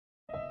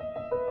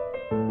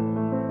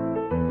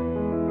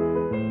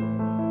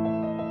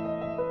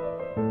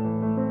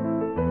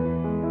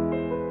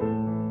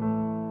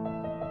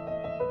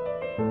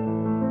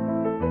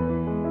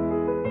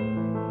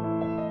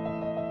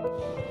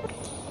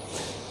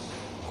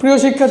প্রিয়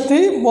শিক্ষার্থী,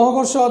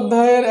 মহাকর্ষ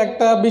অধ্যায়ের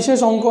একটা বিশেষ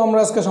অঙ্ক আমরা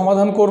আজকে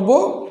সমাধান করব।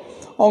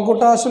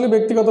 অঙ্কটা আসলে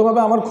ব্যক্তিগতভাবে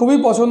আমার খুবই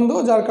পছন্দ,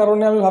 যার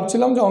কারণে আমি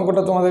ভাবছিলাম যে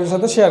অঙ্কটা তোমাদের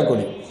সাথে শেয়ার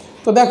করি।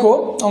 তো দেখো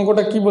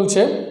অঙ্কটা কি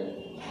বলছে।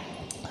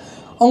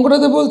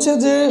 অঙ্কটাতে বলছে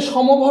যে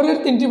সমভরের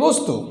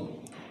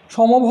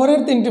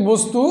তিনটি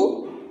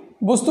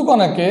বস্তু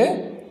কণাকে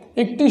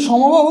একটি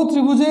সমবাহু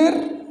ত্রিভুজের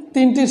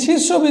তিনটি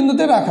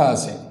শীর্ষবিন্দুতে রাখা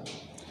আছে।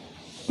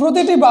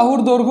 প্রতিটি বাহুর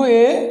দৈর্ঘ্য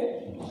এ।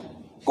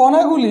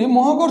 কণাগুলি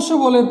মহাকর্ষ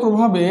বলের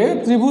প্রভাবে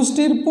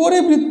ত্রিভুজটির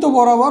পরিবৃত্ত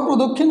বরাবর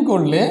প্রদক্ষিণ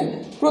করলে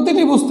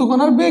প্রতিটি বস্তু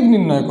কণার বেগ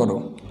নির্ণয় করো।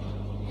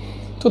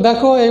 তো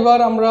দেখো এবার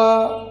আমরা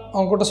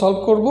অঙ্কটা সলভ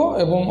করব,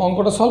 এবং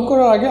অঙ্কটা সলভ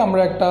করার আগে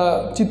আমরা একটা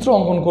চিত্র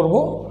অঙ্কন করব,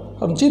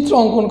 কারণ চিত্র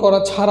অঙ্কন করা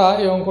ছাড়া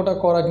এই অঙ্কটা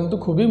করা কিন্তু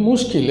খুবই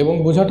মুশকিল এবং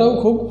বোঝাটাও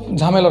খুব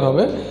ঝামেলার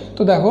হবে।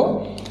 তো দেখো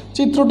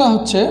চিত্রটা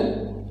হচ্ছে,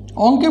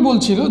 অঙ্কে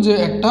বলছিল যে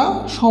একটা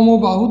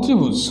সমবাহু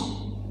ত্রিভুজ,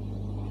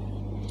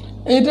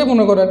 এইটা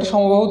মনে করো একটা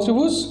সমবাহু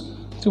ত্রিভুজ।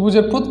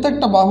 ত্রিভুজের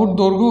প্রত্যেকটা বাহুর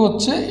দৈর্ঘ্য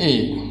হচ্ছে এ।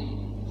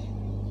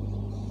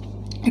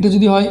 এটা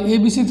যদি হয়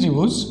এবিসি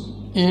ত্রিভুজ,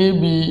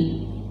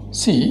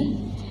 ABC,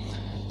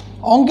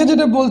 অঙ্কে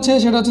যেটা বলছে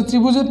সেটা হচ্ছে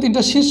ত্রিভুজের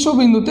তিনটা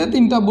শীর্ষবিন্দুতে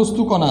তিনটা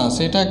বস্তু কণা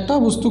আছে। এটা একটা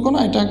বস্তু কণা,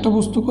 এটা একটা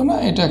বস্তু কণা,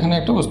 এটা এখানে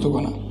একটা বস্তু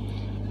কণা,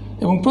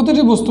 এবং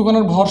প্রতিটি বস্তু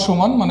কণার ভর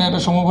সমান, মানে এটা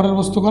সমভরের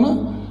বস্তু কণা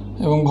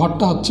এবং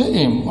ভরটা হচ্ছে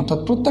m, অর্থাৎ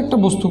প্রত্যেকটা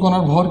বস্তু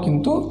কণার ভর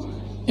কিন্তু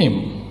m।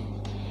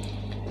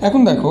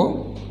 এখন দেখো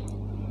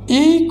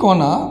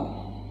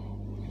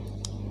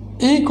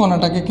এই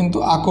কণাটাকে কিন্তু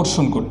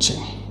আকর্ষণ করছে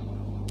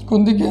কোন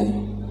দিকে?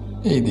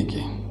 এই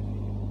দিকে।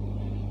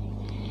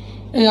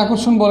 এই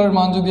আকর্ষণ বলের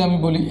মান যদি আমি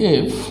বলি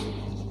F,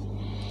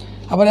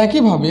 আবার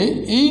একইভাবে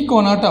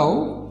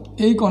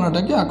এই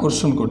কণাটাকে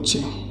আকর্ষণ করছে,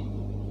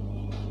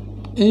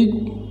 এই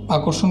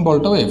আকর্ষণ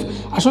বলটাও F।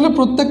 আসলে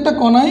প্রত্যেকটা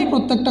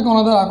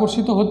কণা দ্বারা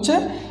আকর্ষিত হচ্ছে।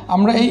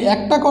 আমরা এই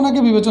একটা কণাকে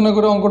বিবেচনা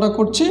করে অঙ্কটা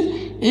করছি।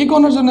 এই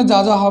কণার জন্য যা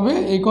যা হবে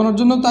এই কণার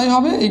জন্য তাই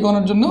হবে, এই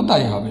কণার জন্যও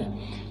তাই হবে।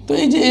 তো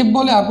এই যে F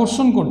বলে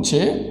আকর্ষণ করছে,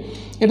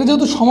 এটা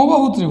যেহেতু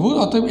সমবাহু ত্রিভুজ,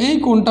 অতএব এই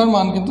কোণটার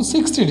মান কিন্তু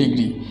 60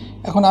 ডিগ্রি।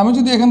 এখন আমি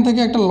যদি এখান থেকে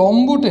একটা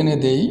লম্ব টেনে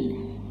দেই,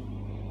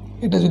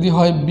 এটা যদি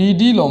হয়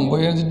BD লম্ব,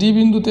 এর যে ডি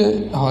বিন্দুতে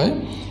হয়,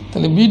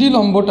 তাহলে BD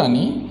লম্ব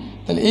টানি,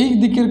 তাহলে এই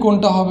দিকের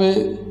কোণটা হবে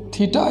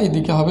থিটা, এই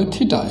দিকে হবে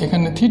থিটা।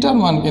 এখানে থিটার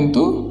মান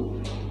কিন্তু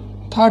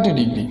 30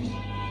 ডিগ্রি।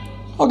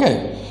 ওকে,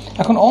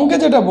 এখন অঙ্কে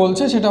যেটা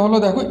বলছে সেটা হলো,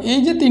 দেখো এই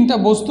যে তিনটা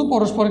বস্তু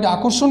পরস্পরকে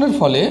আকর্ষণের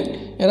ফলে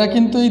এরা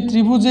কিন্তু এই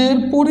ত্রিভুজের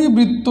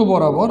পরিবৃত্ত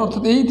বরাবর,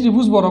 অর্থাৎ এই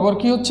ত্রিভুজ বরাবর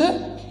কি হচ্ছে?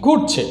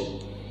 ঘুরছে।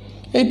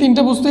 এই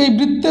তিনটা বস্তু এই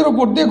বৃত্তের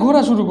ওপর দিয়ে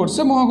ঘোরা শুরু করছে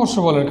মহাকর্ষ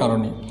বলের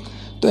কারণে।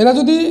 তো এরা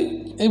যদি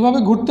এইভাবে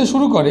ঘুরতে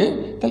শুরু করে,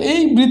 তাহলে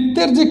এই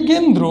বৃত্তের যে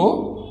কেন্দ্র,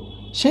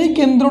 সেই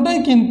কেন্দ্রটাই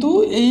কিন্তু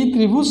এই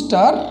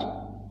ত্রিভুজটার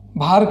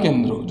ভার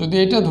কেন্দ্র। যদি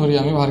এটা ধরি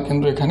আমি ভার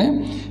কেন্দ্র, এখানে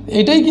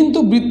এটাই কিন্তু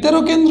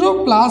বৃত্তেরও কেন্দ্র,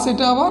 প্লাস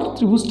এটা আবার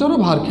ত্রিভুজটারও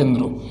ভার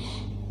কেন্দ্র।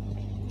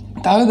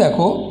 তাহলে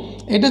দেখো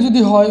এটা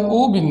যদি হয় ও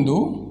বিন্দু,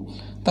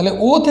 তাহলে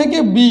ও থেকে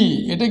বি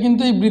এটা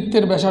কিন্তু এই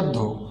বৃত্তের ব্যাসার্ধ,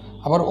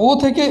 আবার ও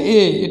থেকে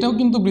এ এটাও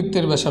কিন্তু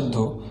বৃত্তের ব্যাসার্ধ,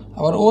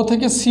 আবার ও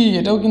থেকে সি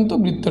এটাও কিন্তু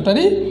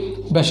বৃত্তটারই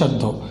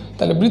ব্যাসার্ধ।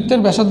 তাহলে বৃত্তের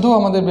ব্যাসার্ধ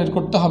আমাদের বের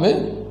করতে হবে।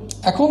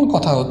 এখন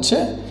কথা হচ্ছে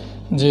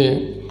যে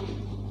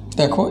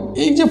দেখো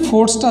এই যে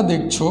ফোর্সটা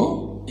দেখছো,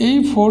 এই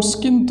ফোর্স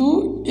কিন্তু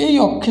এই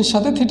অক্ষের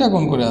সাথে থিটা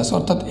কোণ করে আছে,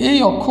 অর্থাৎ এই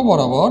অক্ষ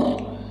বরাবর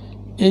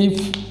এই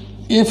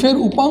এফ এর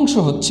উপাংশ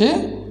হচ্ছে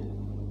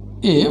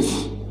এফ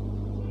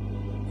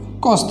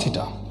কস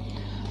থিটা,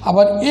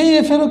 আবার এই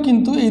এফ এরও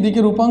কিন্তু এই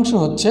দিকের উপাংশ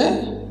হচ্ছে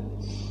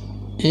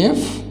এফ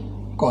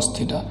কস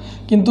থিটা।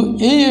 কিন্তু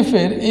এই এফ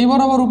এর এই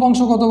বরাবর উপাংশ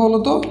কত বলো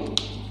তো?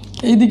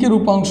 এই দিকের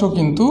উপাংশ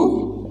কিন্তু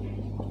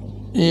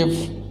এফ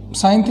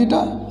সাইন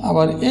থিটা,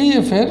 আবার এই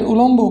এফ এর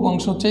উলম্ব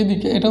উপাংশ হচ্ছে এই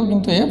দিকে, এটাও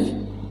কিন্তু এফ।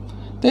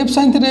 তো এফ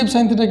সাইন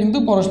থিটা কিন্তু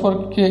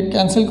পরস্পরকে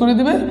ক্যান্সেল করে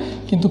দেবে,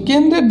 কিন্তু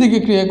কেন্দ্রের দিকে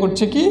ক্রিয়া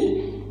করছে কি?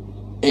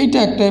 এইটা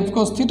একটা এফ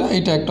কস থিটা,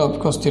 এইটা একটা এফ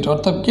কস থিটা,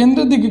 অর্থাৎ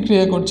কেন্দ্রের দিকে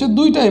ক্রিয়া করছে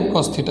দুইটা এফ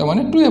কস থিটা,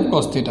 মানে 2f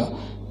কস থিটা।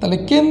 তাহলে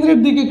কেন্দ্রের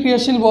দিকে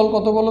ক্রিয়াশীল বল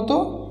কত বলো তো?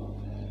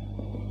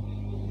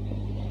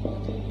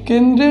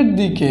 কেন্দ্রের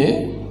দিকে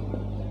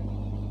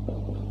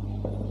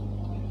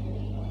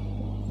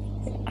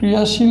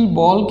ক্রিয়াশীল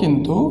বল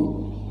কিন্তু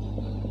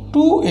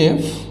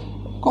 2f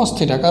cos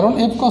থিটা, কারণ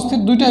f cos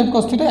থিটা, দুইটা f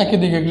cos থিটা একই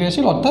দিকে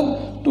ক্রিয়াশীল, অর্থাৎ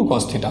 2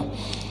 cos থিটা।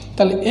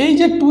 তাহলে এই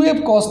যে 2f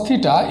cos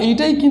থিটা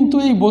এইটাই কিন্তু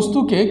এই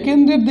বস্তুকে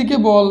কেন্দ্রের দিকে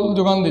বল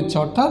যোগান দিচ্ছে,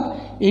 অর্থাৎ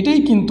এটাই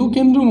কিন্তু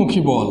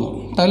কেন্দ্রমুখী বল।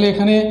 তাহলে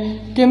এখানে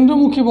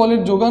কেন্দ্রমুখী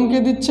বলের যোগান কে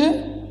দিচ্ছে?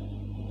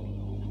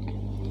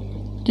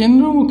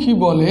 কেন্দ্রমুখী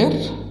বলের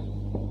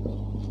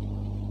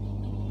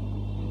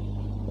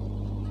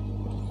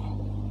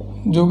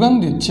যোগান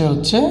দিচ্ছে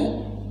হচ্ছে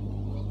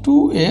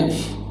 2f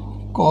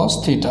cos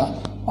থিটা,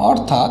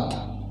 অর্থাৎ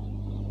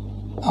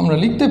আমরা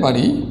লিখতে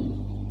পারি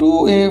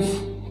 2f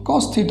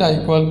cos থিটা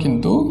ইকুয়াল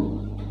কিন্তু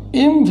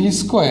mv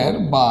স্কোয়ার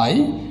বাই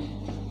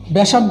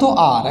ব্যাসার্ধ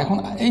r। এখন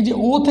এই যে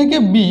ও থেকে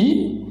বি,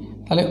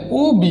 তাহলে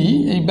ও বি,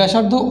 এই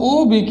ব্যাসার্ধ ও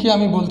বিকে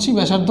আমি বলছি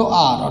ব্যাসার্ধ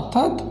r,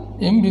 অর্থাৎ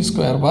mv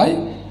স্কোয়ার বাই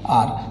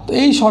r। তো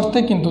এই শর্তে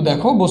কিন্তু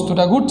দেখো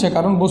বস্তুটা ঘুরছে,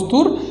 কারণ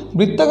বস্তুর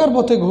বৃত্তাকার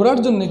পথে ঘোরার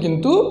জন্য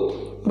কিন্তু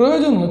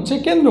প্রয়োজন হচ্ছে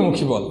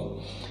কেন্দ্রমুখী বল।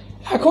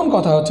 এখন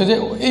কথা হচ্ছে যে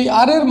এই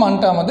আর এর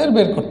মানটা আমাদের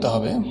বের করতে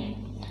হবে।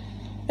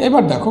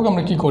 এবার দেখো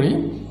আমরা কি করি।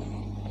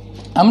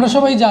 আমরা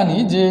সবাই জানি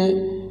যে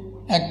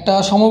একটা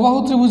সমবাহু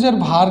ত্রিভুজের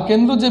ভার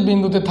কেন্দ্র যে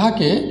বিন্দুতে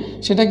থাকে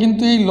সেটা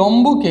কিন্তু এই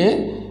লম্বকে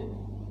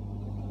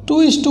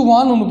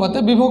 2:1 অনুপাতে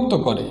বিভক্ত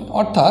করে।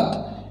 অর্থাৎ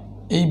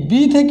এই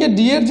বি থেকে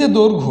ডি এর যে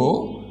দৈর্ঘ্য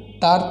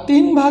তার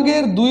 3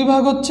 ভাগের 2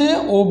 ভাগ হচ্ছে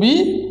ওবি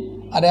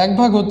আর 1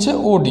 ভাগ হচ্ছে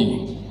ওডি।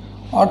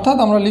 অর্থাৎ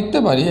আমরা লিখতে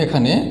পারি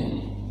এখানে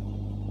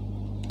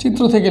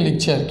চিত্র থেকে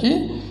লিখছি আর কি,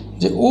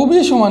 যে ওবি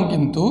সমান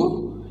কিন্তু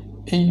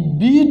এই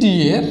বিডি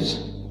এর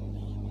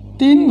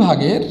 3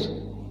 ভাগের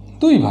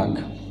 2 ভাগ।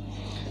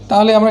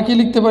 তাহলে আমরা কি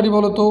লিখতে পারি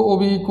বলো তো?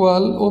 ওবি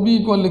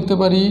ইকুয়াল লিখতে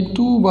পারি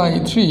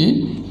 2/3।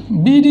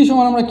 বিডি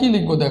সমান আমরা কি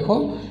লিখবো দেখো,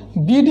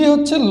 বিডি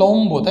হচ্ছে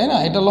লম্ব, তাই না?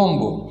 এটা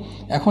লম্ব।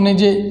 এখন এই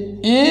যে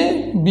এ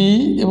বি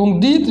এবং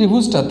ডি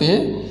ত্রিভুজটাতে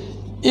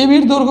এ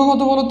বির দৈর্ঘ্য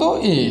কত বলো তো?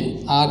 এ,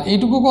 আর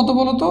এইটুকু কত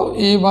বলো তো?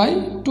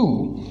 a/2।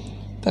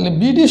 তাহলে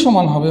বিডি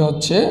সমান হবে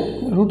হচ্ছে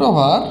 √,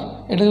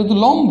 এটা যেহেতু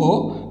লম্ব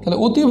তাহলে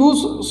অতিভুজ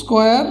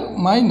স্কোয়ার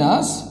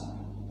মাইনাস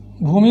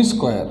ভূমি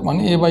স্কোয়ার, মানে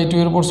a/2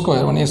 এর উপর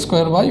স্কোয়ার, মানে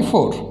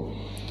a²/4।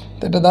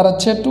 তো এটা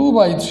দাঁড়াচ্ছে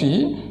 2/3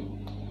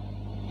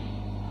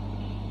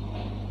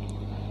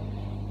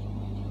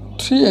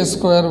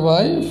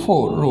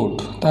 3a²/4 রুট।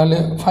 তাহলে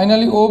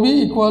ফাইনালি ওবি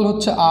ইকুয়াল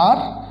হচ্ছে আর,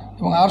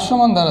 এবং আর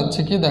সমান দাঁড়াচ্ছে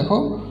কি দেখো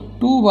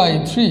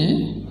 2/3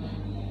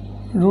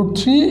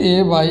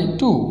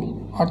 √3a/2।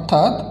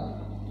 অর্থাৎ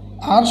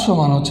আর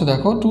সমান হচ্ছে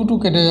দেখো 2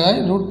 কেটে যায়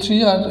 √3,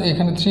 আর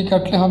এখানে 3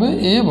 কাটলে হবে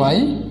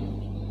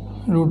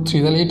a/√3।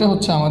 তাহলে এটা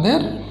হচ্ছে আমাদের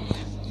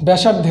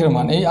ব্যাসার্ধের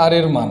মান, এই আর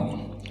এর মান।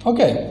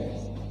 ওকে,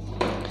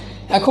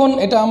 এখন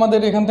এটা আমাদের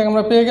এখান থেকে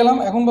আমরা পেয়ে গেলাম।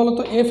 এখন বলো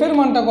তো এফ এর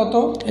মানটা কত?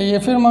 এই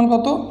এফ এর মান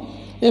কত?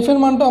 এফ এর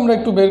মানটা আমরা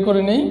একটু বের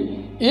করে নেই।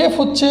 এফ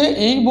হচ্ছে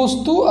এই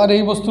বস্তু আর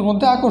এই বস্তুর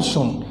মধ্যে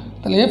আকর্ষণ।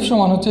 তাহলে এফ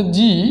সমান হচ্ছে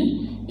জি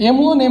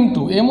m1 m2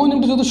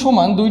 যদি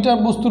সমান, দুইটা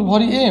বস্তুর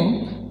ভরই m,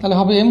 তাহলে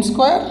হবে m²,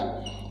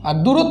 আর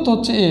দূরত্ব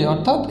হচ্ছে a,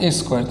 অর্থাৎ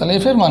a²। তাহলে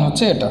এফ এর মান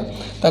হচ্ছে এটা।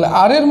 তাহলে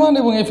আর এর মান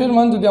এবং এফ এর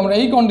মান যদি আমরা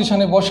এই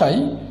কন্ডিশনে বসাই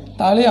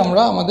তাহলে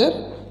আমরা আমাদের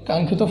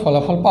কাঙ্ক্ষিত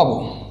ফলাফল পাবো।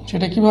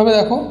 সেটা কিভাবে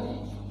দেখো,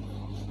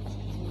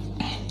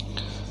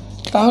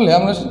 তাহলে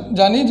আমরা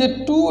জানি যে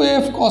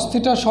 2f cos θ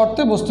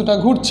শর্তে বস্তুটা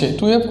ঘুরছে।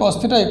 2f cos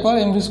θ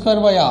 =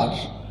 mv²/r।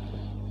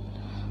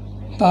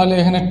 তাহলে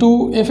এখানে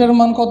 2f এর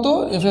মান কত?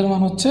 এফ এর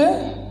মান হচ্ছে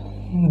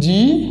g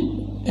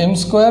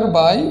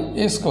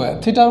m²/a²।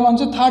 থিটার মান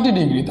হচ্ছে 30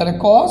 ডিগ্রি, তাহলে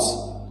cos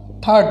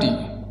 30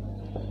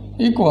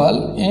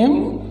 =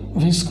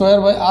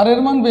 mv²/r। এর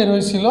মান বের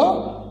হয়েছিল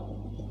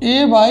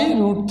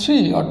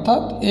a/√3,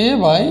 অর্থাৎ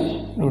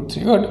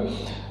a/√3। গুড।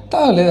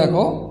 তাহলে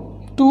দেখো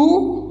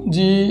 2g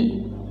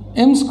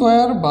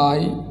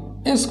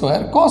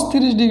m²/a² cos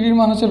 30 ডিগ্রির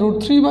মান হচ্ছে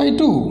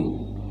 √3/2।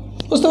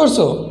 বুঝতে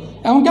পারছো?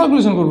 এখন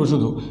ক্যালকুলেশন করবো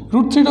শুধু।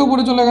 √3টা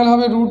উপরে চলে গেলে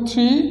হবে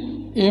 √3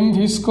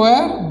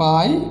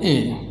 mv²/a।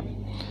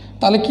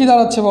 তাহলে কি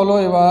দাঁড়াচ্ছে বলো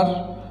এবার?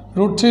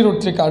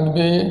 √3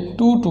 কাটবে,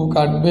 2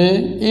 কাটবে,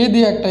 a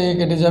দিয়ে একটা a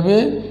কেটে যাবে,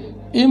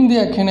 m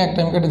দিয়ে এখানে একটা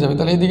m কেটে যাবে।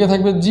 তাহলে এদিকে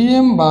থাকবে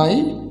gm/a,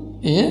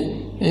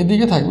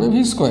 এদিকে থাকবে v²।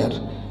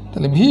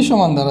 তাহলে v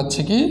সমান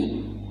দাঁড়াচ্ছে কি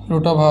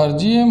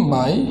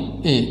 √gm/a।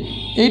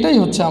 এইটাই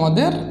হচ্ছে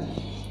আমাদের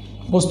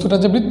বস্তুটা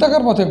যে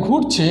বৃত্তাকার পথে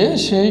ঘুরছে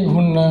সেই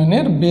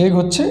ঘূর্ণায়নের বেগ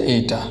হচ্ছে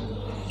এইটা।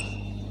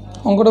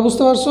 অঙ্কটা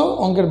বুঝতে পারছো?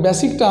 অঙ্কের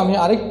বেসিকটা আমি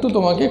আরেকটু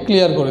তোমাকে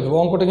ক্লিয়ার করে দেবো।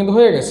 অঙ্কটা কিন্তু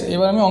হয়ে গেছে,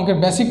 এবার আমি অঙ্কের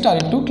বেসিকটা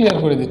আরেকটু ক্লিয়ার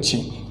করে দিচ্ছি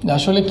যে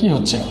আসলে কি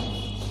হচ্ছে।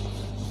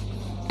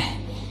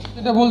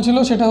 যেটা বলছিল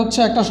সেটা হচ্ছে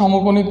একটা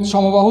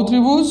সমবাহু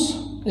ত্রিভুজ।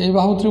 এই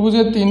বাহু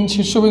ত্রিভুজের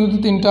শীর্ষবিন্দুতে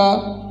 3টা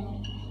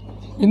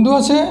বিন্দু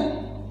আছে।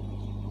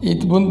 এই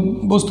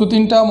বস্তু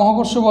 3টা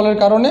মহাকর্ষ বলের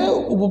কারণে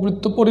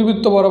উপবৃত্ত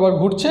পরিবৃত্ত বরাবর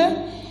ঘুরছে।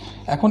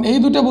 এখন এই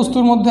দুটো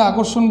বস্তুর মধ্যে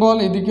আকর্ষণ বল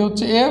এদিকে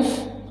হচ্ছে এফ,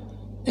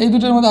 এই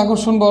দুটোর মধ্যে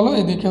আকর্ষণ বল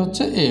এদিকে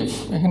হচ্ছে এফ।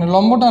 এখানে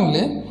লম্ব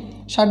টানলে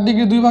 60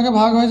 ডিগ্রি 2 ভাগে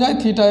ভাগ হয়ে যায়,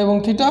 থিটা এবং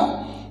থিটা।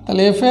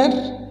 তাহলে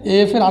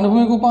এফ এর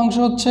আনুভূমিক উপাংশ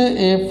হচ্ছে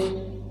এফ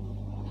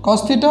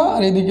cos θ,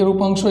 আর এদিকের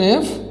উপাংশ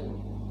এফ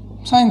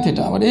sin θ।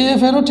 আবার এই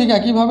এফ এরও ঠিক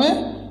একইভাবে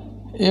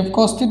এফ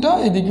cos θ,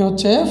 এদিকে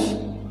হচ্ছে এফ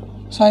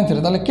sin θ।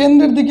 তাহলে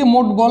কেন্দ্রের দিকে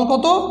মোট বল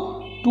কত?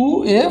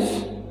 2f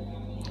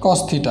cos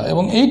θ।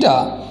 এবং এইটা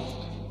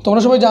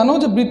তোমরা সবাই জানো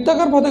যে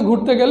বৃত্তাকার পথে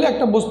ঘুরতে গেলে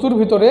একটা বস্তুর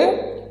ভিতরে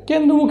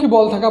কেন্দ্রমুখী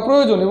বল থাকা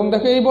প্রয়োজন, এবং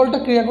দেখো এই বলটা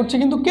ক্রিয়া করছে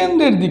কিন্তু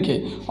কেন্দ্রের দিকে,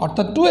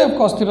 অর্থাৎ 2f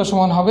cos θ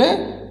সমান হবে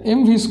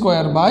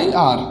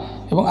mv²/r।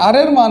 এবং আর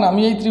এর মান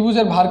আমি এই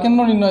ত্রিভুজের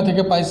ভারকেন্দ্র নির্ণয়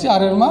থেকে পাইছি,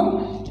 আর এর মান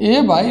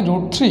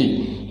a/√3,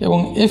 এবং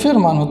এফ এর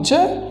মান হচ্ছে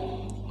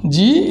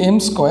gm²।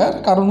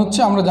 কারণ হচ্ছে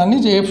আমরা জানি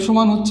যে এফ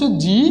সমান হচ্ছে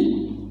g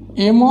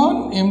m1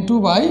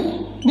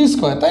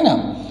 m2/d², তাই না?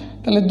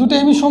 তাহলে দুটো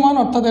এমই সমান,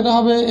 অর্থাৎ এটা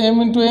হবে m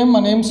 × m,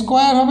 মানে m²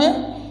 হবে,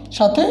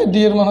 সাথে d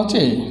এর মান হচ্ছে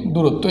a,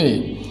 দূরত্ব a।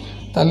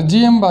 তাহলে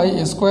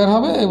gm/a²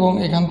 হবে, এবং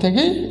এখান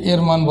থেকেই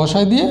এর মান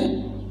বসায় দিয়ে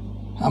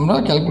আমরা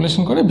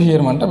ক্যালকুলেশন করে v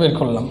এর মানটা বের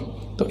করলাম।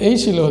 তো এই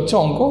ছিল হচ্ছে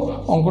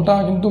অঙ্কটা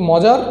কিন্তু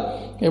মজার,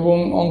 এবং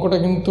অঙ্কটা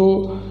কিন্তু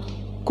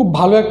খুব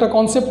ভালো একটা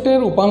কনসেপ্টের।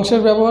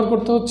 উপাংশের ব্যবহার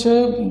করতে হচ্ছে,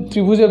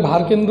 ত্রিভুজের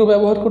ভারকেন্দ্র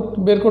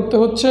বের করতে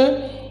হচ্ছে,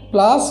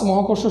 প্লাস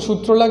মহাকর্ষ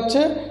সূত্র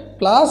লাগছে,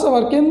 প্লাস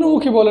আবার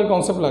কেন্দ্রমুখী বলের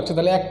কনসেপ্ট লাগছে।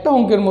 তাহলে একটা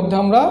অঙ্কের মধ্যে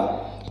আমরা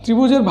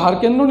ত্রিভুজের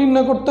ভারকেন্দ্র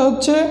নির্ণয় করতে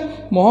হচ্ছে,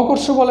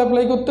 মহাকর্ষ বল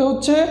অ্যাপ্লাই করতে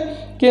হচ্ছে,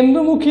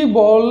 কেন্দ্রমুখী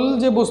বল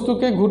যে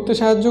বস্তুকে ঘুরতে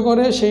সাহায্য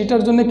করে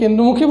সেইটার জন্য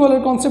কেন্দ্রমুখী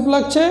বলের কনসেপ্ট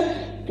লাগছে,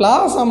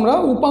 প্লাস আমরা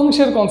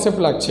উপাংশের কনসেপ্ট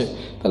লাগছে।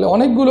 তাহলে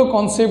অনেকগুলো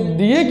কনসেপ্ট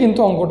দিয়ে কিন্তু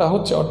অঙ্কটা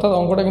হচ্ছে, অর্থাৎ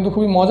অঙ্কটা কিন্তু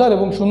খুবই মজার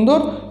এবং সুন্দর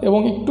এবং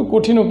একটু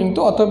কঠিনও কিন্তু।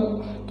 অর্থাৎ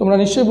তোমরা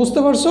নিশ্চয়ই বুঝতে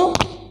পারছো,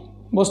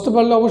 বুঝতে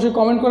পারলে অবশ্যই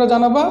কমেন্ট করে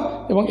জানাবা।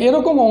 এবং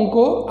এরকম অঙ্ক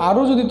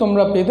আরও যদি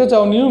তোমরা পেতে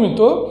চাও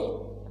নিয়মিত,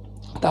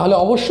 তাহলে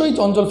অবশ্যই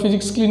চঞ্চল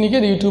ফিজিক্স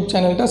ক্লিনিকের ইউটিউব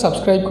চ্যানেলটা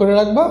সাবস্ক্রাইব করে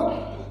রাখবা।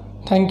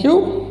 Thank you,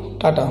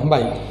 tata,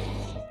 by.